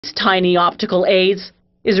tiny optical aids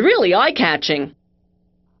is really eye-catching.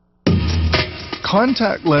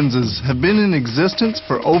 Contact lenses have been in existence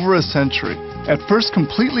for over a century. At first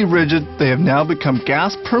completely rigid, they have now become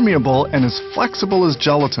gas-permeable and as flexible as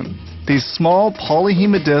gelatin. These small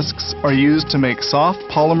polyhema discs are used to make soft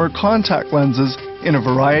polymer contact lenses in a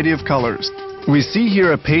variety of colors. We see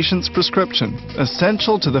here a patient's prescription,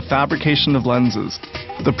 essential to the fabrication of lenses.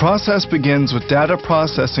 The process begins with data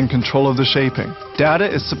processing control of the shaping. Data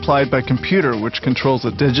is supplied by computer, which controls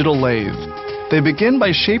a digital lathe. They begin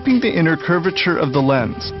by shaping the inner curvature of the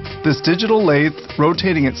lens. This digital lathe,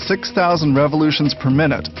 rotating at 6,000 revolutions per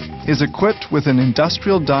minute, is equipped with an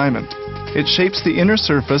industrial diamond. It shapes the inner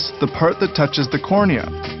surface, the part that touches the cornea.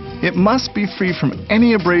 It must be free from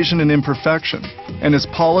any abrasion and imperfection, and is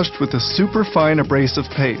polished with a superfine abrasive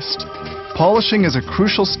paste. Polishing is a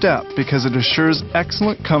crucial step because it assures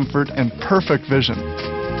excellent comfort and perfect vision.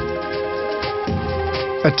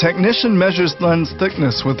 A technician measures lens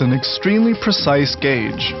thickness with an extremely precise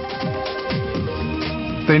gauge.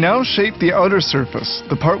 They now shape the outer surface,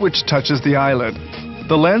 the part which touches the eyelid.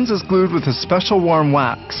 The lens is glued with a special warm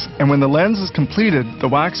wax, and when the lens is completed, the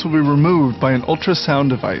wax will be removed by an ultrasound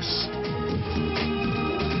device.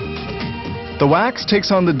 The wax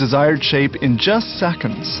takes on the desired shape in just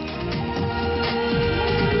seconds.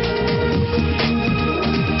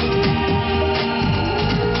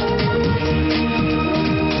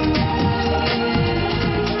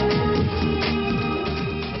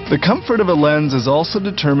 The comfort of a lens is also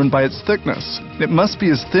determined by its thickness. It must be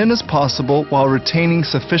as thin as possible while retaining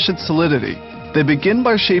sufficient solidity. They begin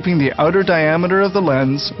by shaping the outer diameter of the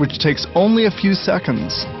lens, which takes only a few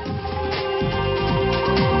seconds.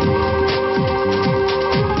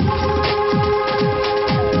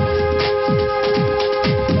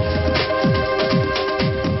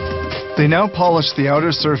 They now polish the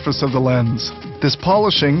outer surface of the lens. This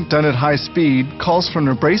polishing, done at high speed, calls for an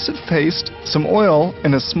abrasive paste, some oil,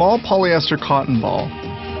 and a small polyester cotton ball.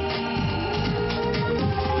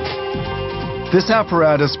 This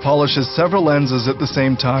apparatus polishes several lenses at the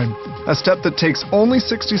same time, a step that takes only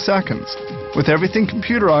 60 seconds. With everything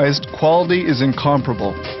computerized, quality is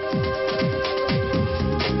incomparable.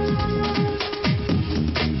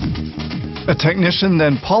 A technician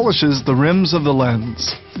then polishes the rims of the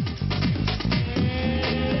lens.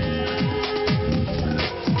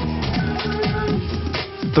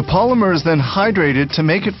 The polymer is then hydrated to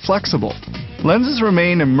make it flexible. Lenses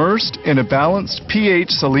remain immersed in a balanced pH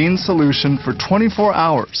saline solution for 24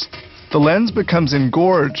 hours. The lens becomes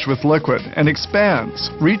engorged with liquid and expands,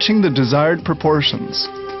 reaching the desired proportions.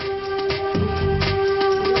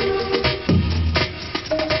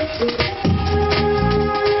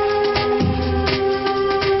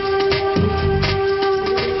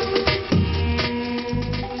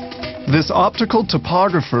 This optical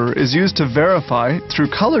topographer is used to verify, through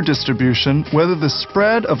color distribution, whether the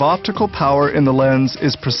spread of optical power in the lens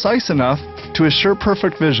is precise enough to assure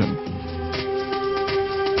perfect vision.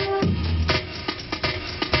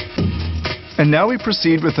 And now we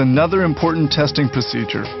proceed with another important testing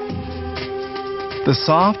procedure. The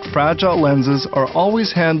soft, fragile lenses are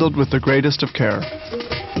always handled with the greatest of care.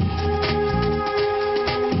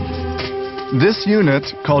 This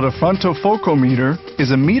unit, called a frontofocometer,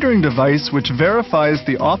 is a metering device which verifies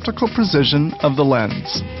the optical precision of the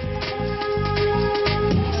lens.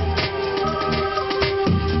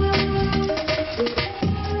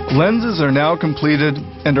 Lenses are now completed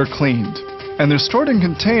and are cleaned, and they're stored in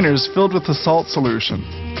containers filled with a salt solution.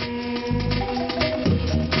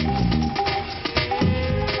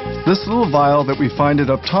 This little vial that we find at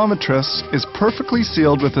optometrists is perfectly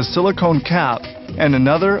sealed with a silicone cap and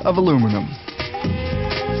another of aluminum.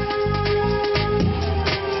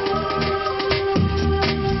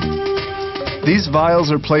 These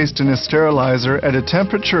vials are placed in a sterilizer at a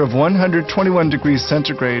temperature of 121 degrees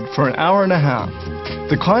centigrade for an hour and a half.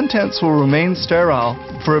 The contents will remain sterile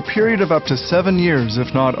for a period of up to 7 years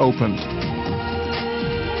if not opened.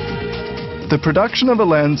 The production of a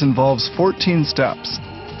lens involves 14 steps.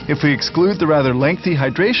 If we exclude the rather lengthy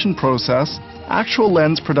hydration process, actual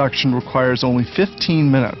lens production requires only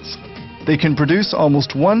 15 minutes. They can produce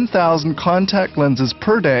almost 1,000 contact lenses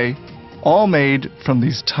per day, all made from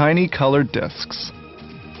these tiny colored discs.